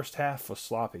yeah, the first half was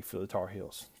sloppy for the Tar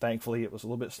Heels. Thankfully, it was a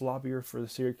little bit sloppier for the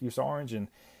Syracuse Orange, and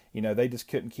they just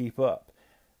couldn't keep up.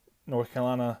 North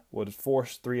Carolina would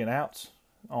force 3 and outs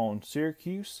on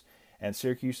Syracuse, and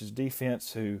Syracuse's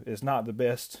defense, who is not the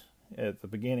best at the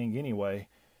beginning anyway,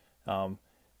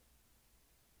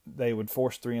 they would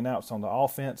force 3 and outs on the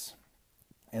offense,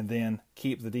 and then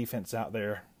keep the defense out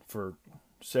there for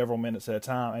several minutes at a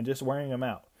time and just wearing them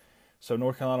out. So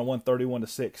North Carolina won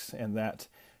 31-6 in that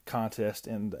contest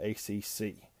in the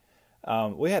ACC.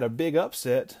 We had a big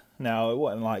upset. Now, it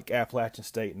wasn't like Appalachian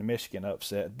State and Michigan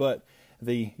upset, but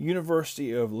the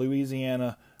University of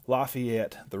Louisiana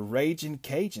Lafayette, the Ragin'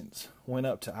 Cajuns, went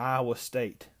up to Iowa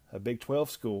State, a Big 12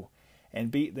 school,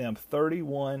 and beat them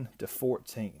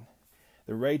 31-14.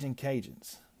 The Ragin'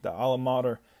 Cajuns, the alma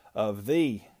mater of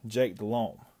the Jake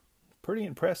Delhomme. Pretty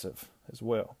impressive as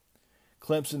well.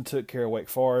 Clemson took care of Wake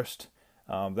Forest.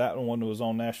 That one was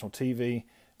on national TV.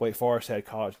 Wake Forest had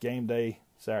College Game Day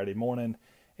Saturday morning.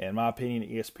 In my opinion,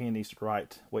 ESPN needs to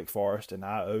write Wake Forest, and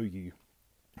I owe you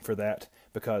for that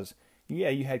because, yeah,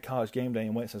 you had College Game Day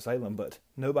in Winston-Salem, but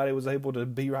nobody was able to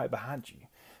be right behind you.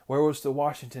 Where was the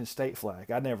Washington State flag?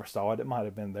 I never saw it. It might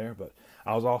have been there, but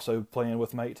I was also playing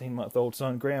with my 18-month-old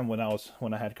son Graham when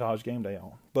I had College Game Day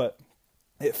on. But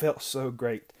it felt so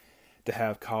great to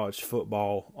have college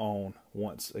football on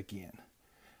once again.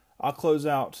 I'll close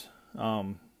out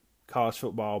college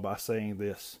football by saying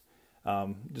this.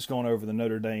 Just going over the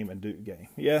Notre Dame and Duke game.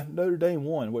 Yeah, Notre Dame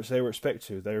won, which they were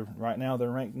expected to. Right now they're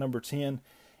ranked number 10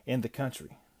 in the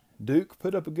country. Duke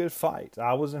put up a good fight.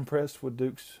 I was impressed with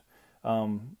Duke's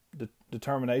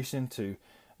determination to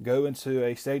go into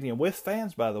a stadium with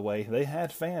fans, by the way. They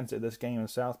had fans at this game in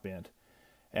South Bend.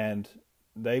 And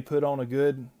they put on a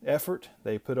good effort.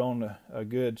 They put on a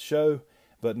good show.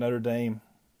 But Notre Dame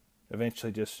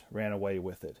eventually just ran away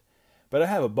with it. But I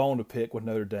have a bone to pick with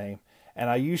Notre Dame. And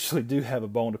I usually do have a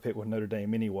bone to pick with Notre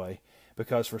Dame anyway,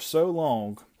 because for so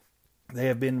long they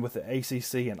have been with the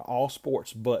ACC in all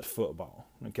sports but football.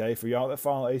 Okay, for y'all that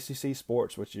follow ACC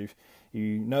sports, which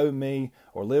you know me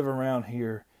or live around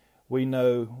here, we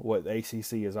know what the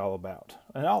ACC is all about,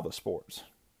 and all the sports.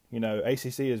 You know,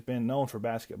 ACC has been known for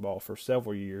basketball for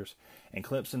several years, and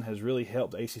Clemson has really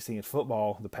helped the ACC in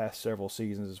football the past several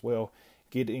seasons as well,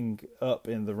 getting up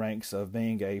in the ranks of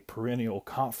being a perennial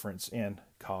conference in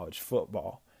college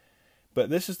football. But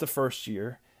this is the first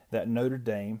year that Notre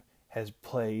Dame has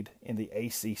played in the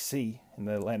ACC, in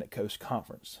the Atlantic Coast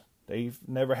Conference. They've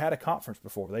never had a conference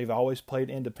before. They've always played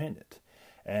independent.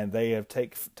 And they have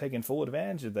taken full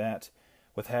advantage of that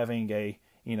with having a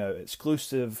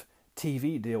exclusive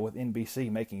TV deal with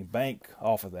NBC, making bank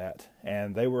off of that.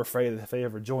 And they were afraid that if they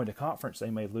ever joined a conference, they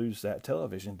may lose that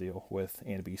television deal with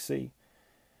NBC.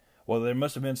 Well, there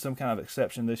must have been some kind of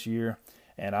exception this year,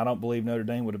 and I don't believe Notre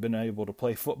Dame would have been able to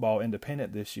play football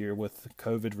independent this year with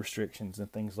COVID restrictions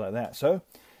and things like that. So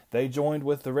they joined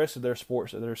with the rest of their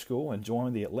sports at their school and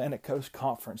joined the Atlantic Coast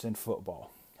Conference in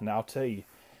football. And I'll tell you,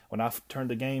 when I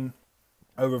turned the game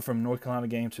over from North Carolina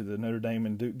game to the Notre Dame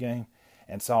and Duke game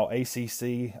and saw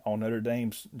ACC on Notre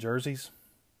Dame's jerseys,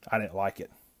 I didn't like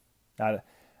it.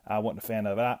 I wasn't a fan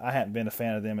of it. I hadn't been a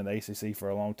fan of them in the ACC for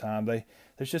a long time.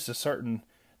 There's just a certain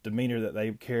demeanor that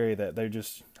they carry that they're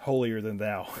just holier than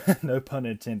thou. No pun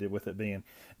intended with it being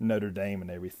Notre Dame and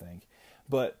everything.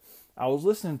 But I was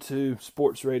listening to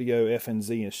Sports Radio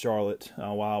FNZ in Charlotte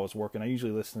while I was working. I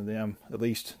usually listen to them at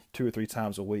least 2 or 3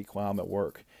 times a week while I'm at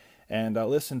work. And I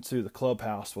listened to the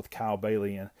Clubhouse with Kyle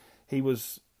Bailey, and he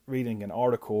was reading an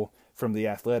article from The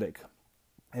Athletic.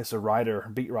 It's a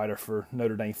beat writer for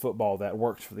Notre Dame football that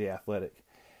works for The Athletic.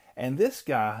 And this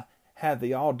guy had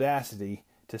the audacity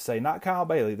to say, not Kyle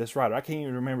Bailey, this writer, I can't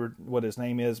even remember what his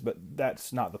name is, but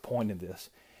that's not the point in this.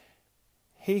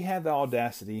 He had the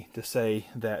audacity to say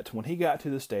that when he got to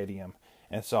the stadium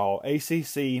and saw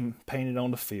ACC painted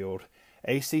on the field,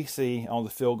 ACC on the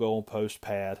field goal post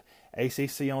pad,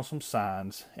 ACC on some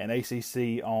signs, and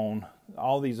ACC on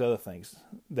all these other things,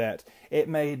 that it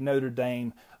made Notre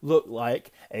Dame look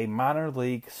like a minor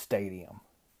league stadium.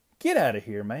 Get out of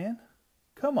here, man.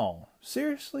 Come on.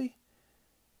 Seriously?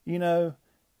 You know,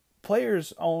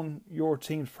 players on your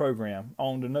team's program,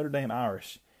 on the Notre Dame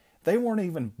Irish, they weren't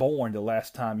even born the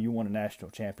last time you won a national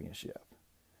championship.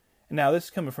 Now, this is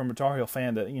coming from a Tar Heel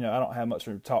fan that, I don't have much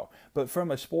room to talk. But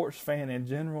from a sports fan in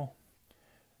general,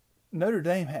 Notre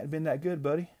Dame hadn't been that good,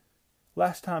 buddy.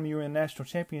 Last time you were in a national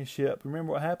championship,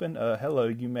 remember what happened?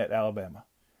 You met Alabama.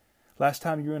 Last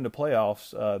time you were in the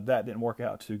playoffs, that didn't work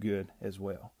out too good as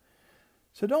well.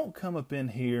 So don't come up in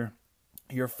here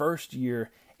your first year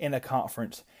in a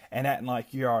conference and acting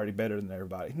like you're already better than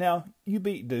everybody. Now, you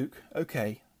beat Duke.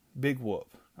 Okay, big whoop.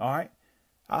 All right?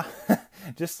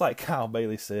 Just like Kyle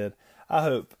Bailey said, I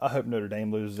hope Notre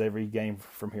Dame loses every game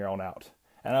from here on out.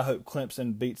 And I hope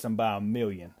Clemson beats them by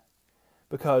 1,000,000.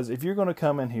 Because if you're going to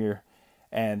come in here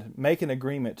and make an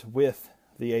agreement with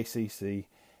the ACC,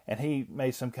 and he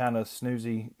made some kind of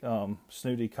snooty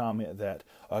comment that,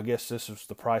 I guess this was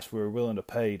the price we were willing to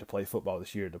pay to play football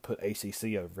this year, to put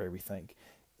ACC over everything.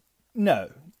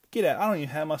 No, get out. I don't even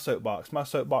have my soapbox. My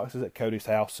soapbox is at Cody's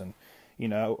house, and,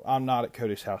 I'm not at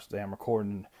Cody's house today. I'm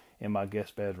recording in my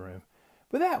guest bedroom.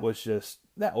 But that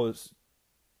was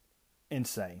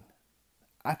insane.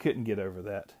 I couldn't get over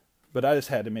that. But I just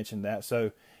had to mention that.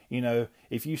 So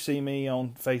If you see me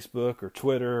on Facebook or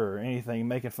Twitter or anything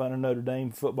making fun of Notre Dame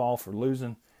football for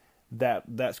losing,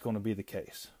 that's going to be the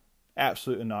case.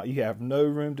 Absolutely not. You have no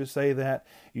room to say that.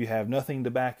 You have nothing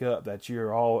to back up that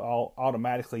you're all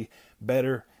automatically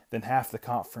better than half the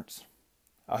conference.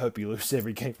 I hope you lose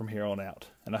every game from here on out.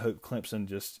 And I hope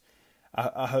Clemson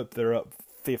I hope they're up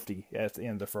 50 at the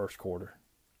end of the first quarter.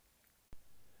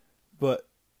 But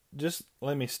just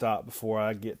let me stop before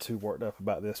I get too worked up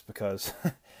about this, because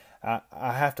I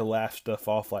have to laugh stuff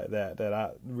off like that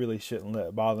I really shouldn't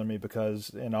let bother me,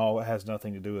 because it has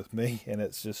nothing to do with me, and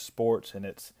it's just sports, and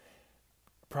it's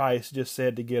probably just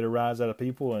said to get a rise out of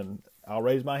people, and I'll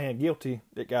raise my hand guilty.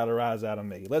 It got a rise out of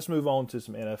me. Let's move on to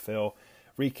some NFL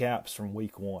recaps from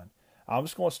week 1. I'm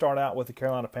just going to start out with the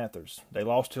Carolina Panthers. They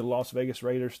lost to the Las Vegas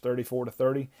Raiders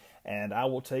 34-30, and I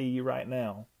will tell you right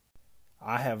now,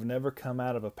 I have never come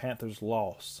out of a Panthers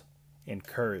loss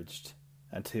encouraged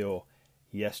until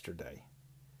yesterday.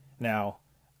 Now,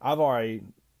 I've already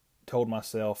told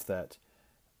myself that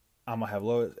I'm going to have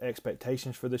low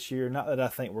expectations for this year. Not that I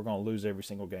think we're going to lose every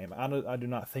single game. I do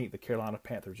not think the Carolina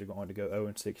Panthers are going to go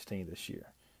 0-16 this year.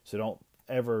 So don't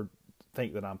ever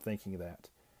think that I'm thinking that.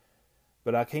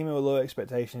 But I came in with low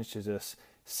expectations to just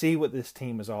see what this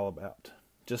team is all about.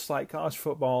 Just like college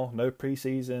football, no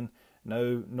preseason,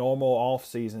 no normal off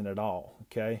season at all.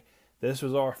 Okay, this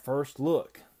was our first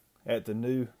look at the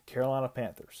new Carolina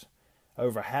Panthers.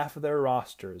 Over half of their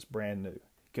roster is brand new,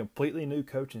 completely new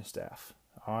coaching staff.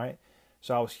 All right,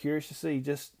 so I was curious to see.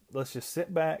 Let's just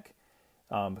sit back,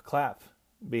 clap,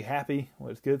 be happy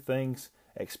with good things,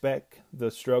 expect the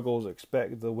struggles,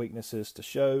 expect the weaknesses to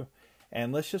show,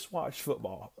 and let's just watch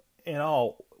football.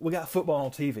 We got football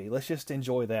on TV. Let's just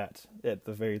enjoy that at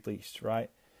the very least, right?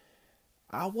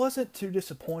 I wasn't too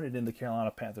disappointed in the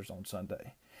Carolina Panthers on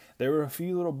Sunday. There were a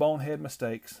few little bonehead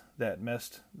mistakes that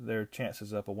messed their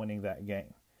chances up of winning that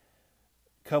game.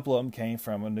 A couple of them came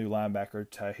from a new linebacker,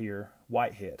 Tahir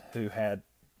Whitehead, who had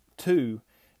 2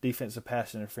 defensive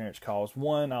pass interference calls.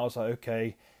 One, I was like,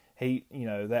 okay,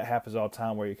 that happens all the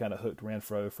time where you kind of hooked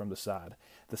Renfro from the side.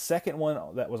 The second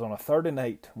one, that was on a 3rd and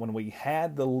 8 when we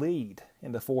had the lead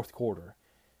in the fourth quarter.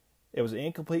 It was an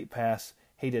incomplete pass.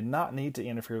 He did not need to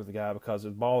interfere with the guy because the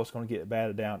ball was going to get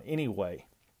batted down anyway.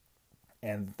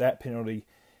 And that penalty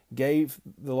gave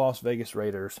the Las Vegas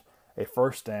Raiders a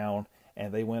first down,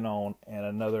 and they went on, and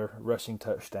another rushing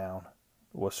touchdown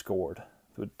was scored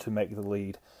to make the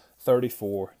lead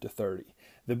 34-30.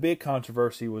 The big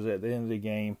controversy was at the end of the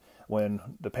game when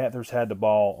the Panthers had the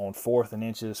ball on 4th and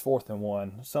inches, 4th and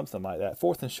 1, something like that.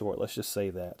 4th and short, let's just say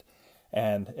that.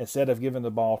 And instead of giving the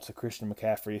ball to Christian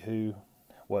McCaffrey, who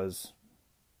was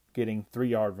getting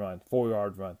 3-yard run,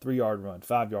 4-yard run, 3-yard run,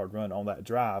 5-yard run on that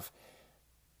drive,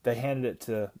 they handed it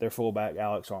to their fullback,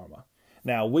 Alex Arma.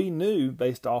 Now, we knew,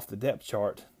 based off the depth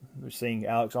chart, seeing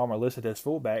Alex Arma listed as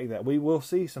fullback, that we will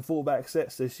see some fullback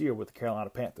sets this year with the Carolina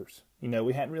Panthers.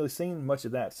 We hadn't really seen much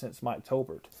of that since Mike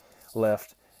Tolbert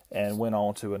left and went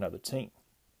on to another team.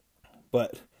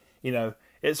 But,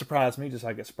 it surprised me, just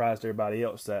like it surprised everybody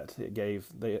else, that they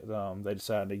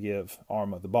decided to give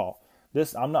Arma the ball.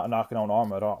 I'm not knocking on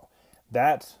Arma at all.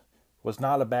 That was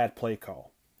not a bad play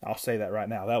call. I'll say that right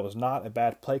now. That was not a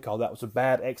bad play call. That was a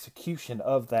bad execution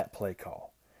of that play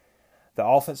call. The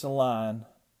offensive line,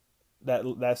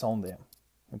 that's on them.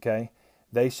 Okay?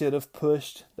 They should have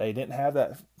pushed. They didn't have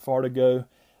that far to go.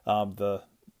 The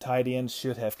tight ends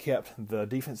should have kept the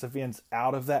defensive ends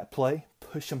out of that play.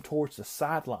 Push them towards the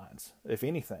sidelines, if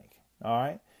anything. All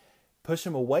right? Push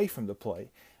them away from the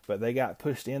play. But they got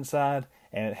pushed inside,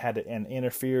 and and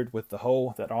interfered with the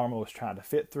hole that Arma was trying to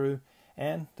fit through.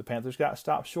 And the Panthers got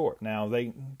stopped short. Now,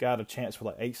 they got a chance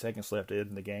with 8 seconds left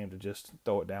in the game to just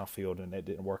throw it downfield, and it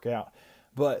didn't work out.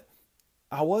 But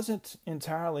I wasn't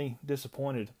entirely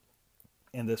disappointed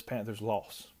in this Panthers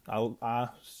loss. I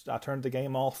turned the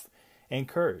game off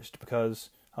encouraged, because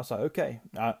I was like, okay,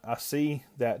 I see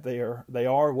that they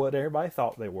are what everybody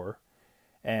thought they were,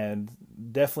 and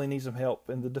definitely need some help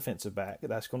in the defensive back.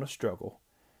 That's going to struggle.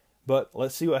 But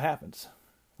let's see what happens.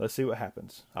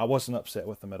 I wasn't upset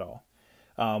with them at all.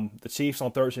 The Chiefs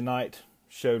on Thursday night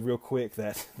showed real quick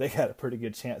that they had a pretty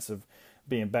good chance of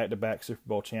being back-to-back Super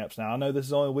Bowl champs. Now, I know this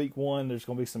is only week 1. There's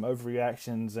going to be some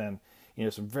overreactions and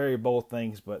some very bold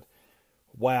things, but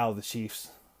wow, the Chiefs,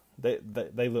 they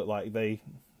look like they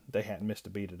hadn't missed a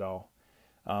beat at all.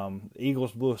 The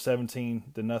Eagles blew a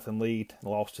 17-0 lead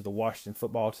and lost to the Washington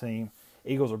football team.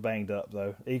 Eagles are banged up,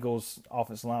 though. Eagles'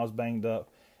 offensive line was banged up,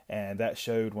 and that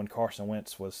showed when Carson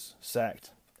Wentz was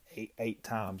sacked eight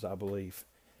times, I believe.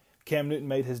 Cam Newton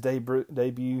made his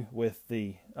debut with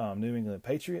the New England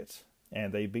Patriots,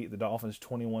 and they beat the Dolphins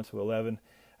 21-11.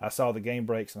 I saw the game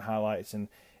breaks and highlights, and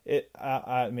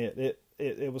I admit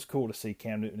it was cool to see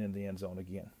Cam Newton in the end zone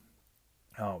again.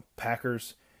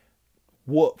 Packers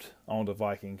whooped on the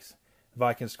Vikings.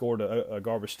 Vikings scored a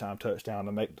garbage time touchdown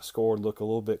to make the score look a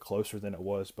little bit closer than it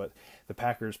was, but the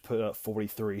Packers put up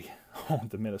 43 on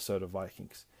the Minnesota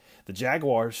Vikings. The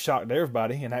Jaguars shocked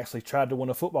everybody and actually tried to win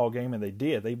a football game, and they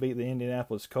did. They beat the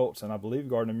Indianapolis Colts, and I believe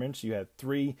Gardner Minshew had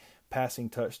 3 passing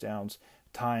touchdowns,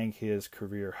 tying his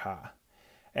career high.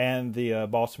 And the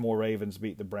Baltimore Ravens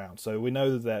beat the Browns. So we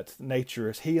know that nature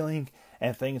is healing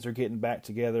and things are getting back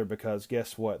together, because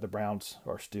guess what? The Browns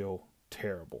are still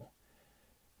terrible.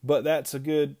 But that's a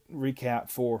good recap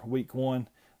for week 1.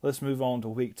 Let's move on to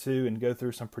week 2 and go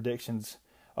through some predictions.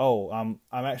 I'm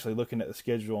actually looking at the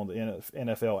schedule on the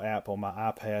NFL app on my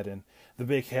iPad, and the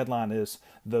big headline is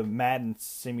the Madden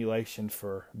simulation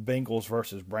for Bengals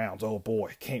versus Browns. Oh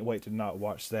boy, can't wait to not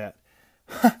watch that.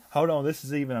 Hold on, this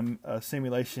is even a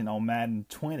simulation on Madden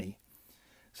 20.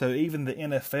 So even the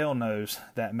NFL knows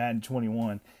that Madden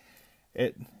 21,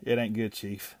 it ain't good,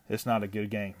 Chief. It's not a good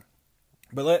game.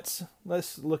 But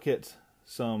let's look at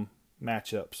some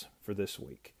matchups for this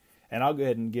week. And I'll go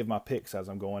ahead and give my picks as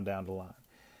I'm going down the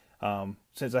line.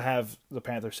 Since I have the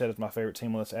Panthers set as my favorite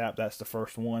team on this app, that's the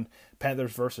first one.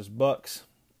 Panthers versus Bucks.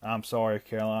 I'm sorry,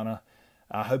 Carolina.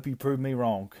 I hope you prove me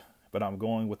wrong, but I'm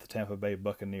going with the Tampa Bay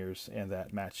Buccaneers in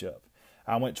that matchup.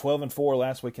 I went 12-4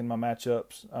 last week in my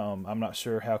matchups. I'm not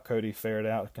sure how Cody fared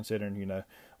out, considering,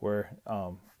 we're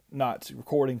not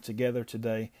recording together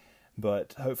today.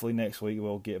 But hopefully next week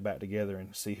we'll get back together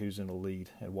and see who's in the lead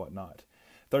and whatnot.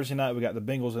 Thursday night we got the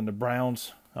Bengals and the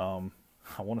Browns.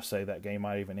 I want to say that game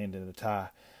might even end in a tie.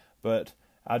 But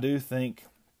I do think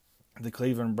the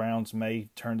Cleveland Browns may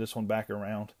turn this one back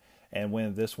around and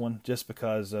win this one, just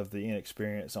because of the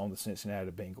inexperience on the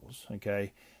Cincinnati Bengals.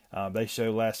 Okay, they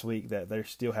showed last week that they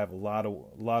still have a lot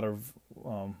of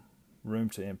room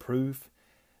to improve.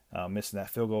 Missing that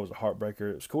field goal was a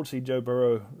heartbreaker. It was cool to see Joe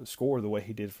Burrow score the way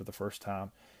he did for the first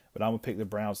time, but I'm going to pick the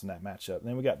Browns in that matchup.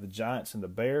 Then we got the Giants and the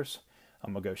Bears.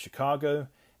 I'm going to go Chicago.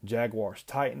 Jaguars,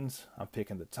 Titans. I'm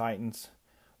picking the Titans.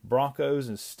 Broncos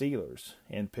and Steelers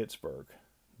in Pittsburgh.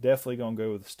 Definitely going to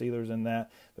go with the Steelers in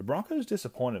that. The Broncos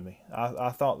disappointed me. I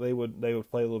thought they would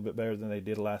play a little bit better than they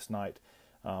did last night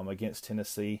against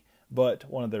Tennessee, but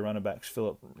one of their running backs,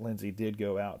 Philip Lindsay, did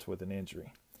go out with an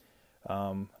injury.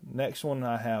 Next one,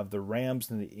 I have the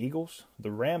Rams and the Eagles. The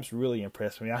Rams really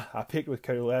impressed me. I picked with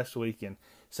Cody last week and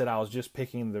said I was just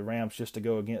picking the Rams just to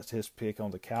go against his pick on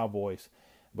the Cowboys.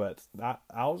 But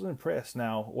I was impressed.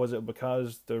 Now, was it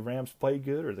because the Rams played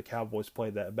good or the Cowboys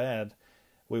played that bad?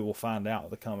 We will find out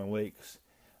the coming weeks.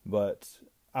 But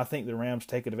I think the Rams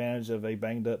take advantage of a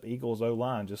banged-up Eagles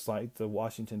O-line, just like the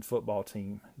Washington football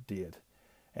team did.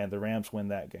 And the Rams win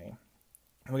that game.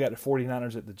 We got the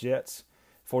 49ers at the Jets.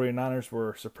 49ers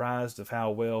were surprised of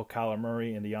how well Kyler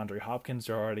Murray and DeAndre Hopkins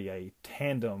are already a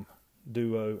tandem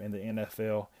duo in the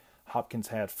NFL. Hopkins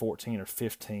had 14 or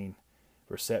 15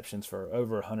 receptions for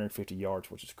over 150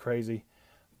 yards, which is crazy.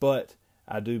 But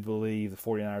I do believe the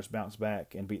 49ers bounce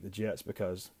back and beat the Jets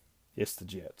because it's the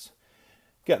Jets.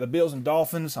 Got the Bills and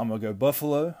Dolphins. I'm going to go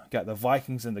Buffalo. Got the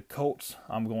Vikings and the Colts.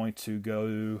 I'm going to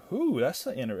go... Ooh, that's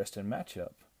an interesting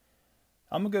matchup.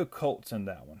 I'm going to go Colts in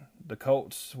that one. The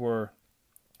Colts were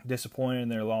disappointed in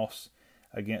their loss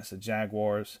against the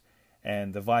Jaguars,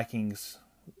 and the Vikings,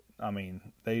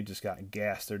 they just got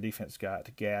gassed. Their defense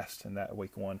got gassed in that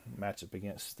week 1 matchup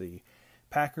against the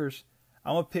Packers.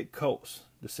 I'm going to pick Colts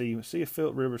to see if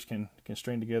Philip Rivers can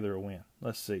string together a win.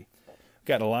 Let's see.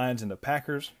 Got the Lions and the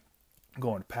Packers. I'm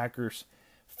going Packers.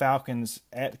 Falcons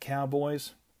at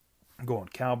Cowboys. I'm going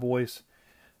Cowboys.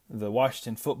 The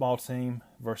Washington football team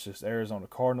versus Arizona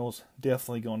Cardinals.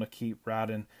 Definitely going to keep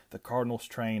riding the Cardinals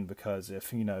train, because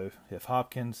if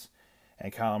Hopkins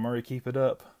and Kyler Murray keep it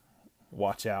up,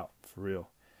 watch out for real.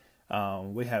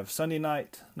 We have Sunday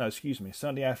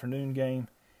afternoon game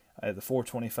at the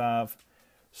 4:25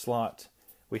 slot.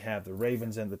 We have the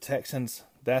Ravens and the Texans.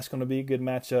 That's going to be a good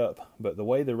matchup, but the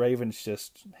way the Ravens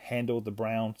just handled the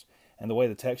Browns and the way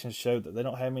the Texans showed that they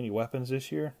don't have many weapons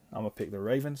this year, I'm going to pick the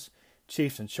Ravens.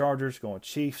 Chiefs and Chargers, going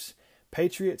Chiefs.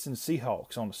 Patriots and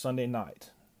Seahawks on a Sunday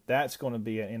night. That's going to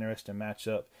be an interesting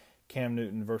matchup. Cam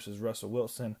Newton versus Russell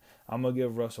Wilson. I'm going to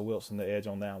give Russell Wilson the edge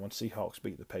on that one. Seahawks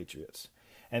beat the Patriots.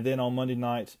 And then on Monday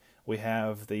night, we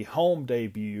have the home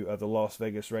debut of the Las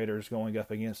Vegas Raiders going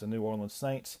up against the New Orleans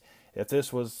Saints. If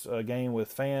this was a game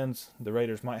with fans, the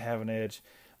Raiders might have an edge,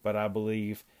 but I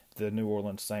believe the New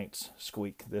Orleans Saints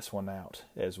squeak this one out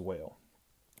as well.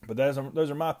 But those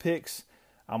are my picks.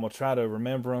 I'm going to try to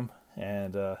remember them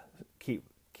and keep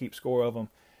score of them.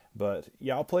 But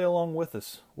y'all play along with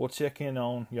us. We'll check in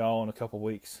on y'all in a couple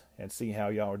weeks and see how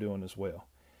y'all are doing as well.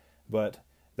 But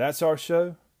that's our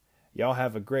show. Y'all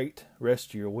have a great rest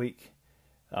of your week.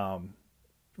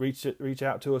 Reach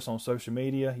out to us on social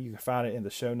media. You can find it in the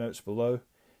show notes below.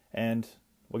 And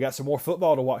we got some more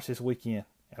football to watch this weekend.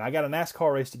 And I got a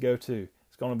NASCAR race to go to.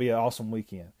 It's going to be an awesome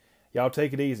weekend. Y'all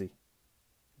take it easy.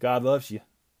 God loves you.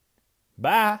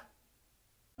 Bye.